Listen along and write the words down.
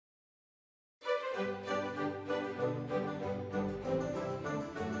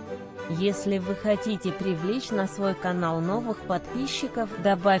Если вы хотите привлечь на свой канал новых подписчиков,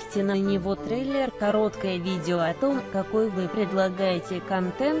 добавьте на него трейлер, короткое видео о том, какой вы предлагаете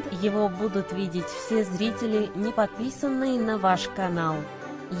контент, его будут видеть все зрители, не подписанные на ваш канал.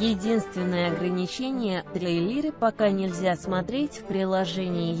 Единственное ограничение – трейлеры пока нельзя смотреть в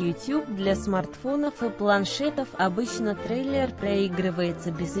приложении YouTube для смартфонов и планшетов. Обычно трейлер проигрывается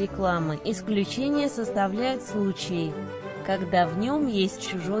без рекламы. Исключение составляют случаи, когда в нем есть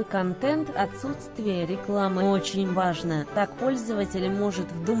чужой контент. Отсутствие рекламы очень важно, так пользователь может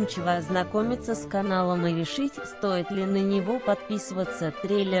вдумчиво ознакомиться с каналом и решить, стоит ли на него подписываться.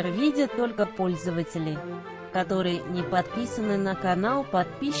 Трейлер видят только пользователи, которые не подписаны на канал.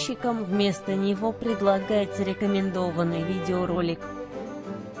 Подписчикам вместо него предлагается рекомендованный видеоролик.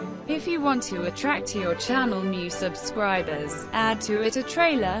 If you want to attract to your channel new subscribers, add to it a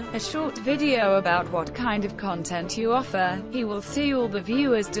trailer, a short video about what kind of content you offer. He will see all the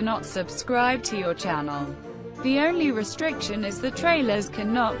viewers do not subscribe to your channel. The only restriction is the trailers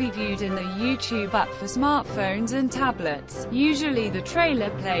cannot be viewed in the YouTube app for smartphones and tablets. Usually the trailer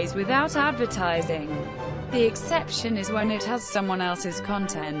plays without advertising. The exception is when it has someone else's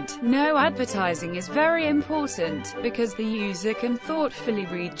content. No advertising is very important, because the user can thoughtfully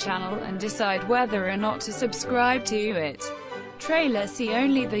read channel and decide whether or not to subscribe to it. Trailer see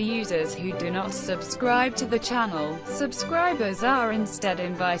only the users who do not subscribe to the channel. Subscribers are instead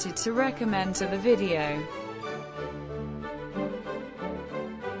invited to recommend to the video.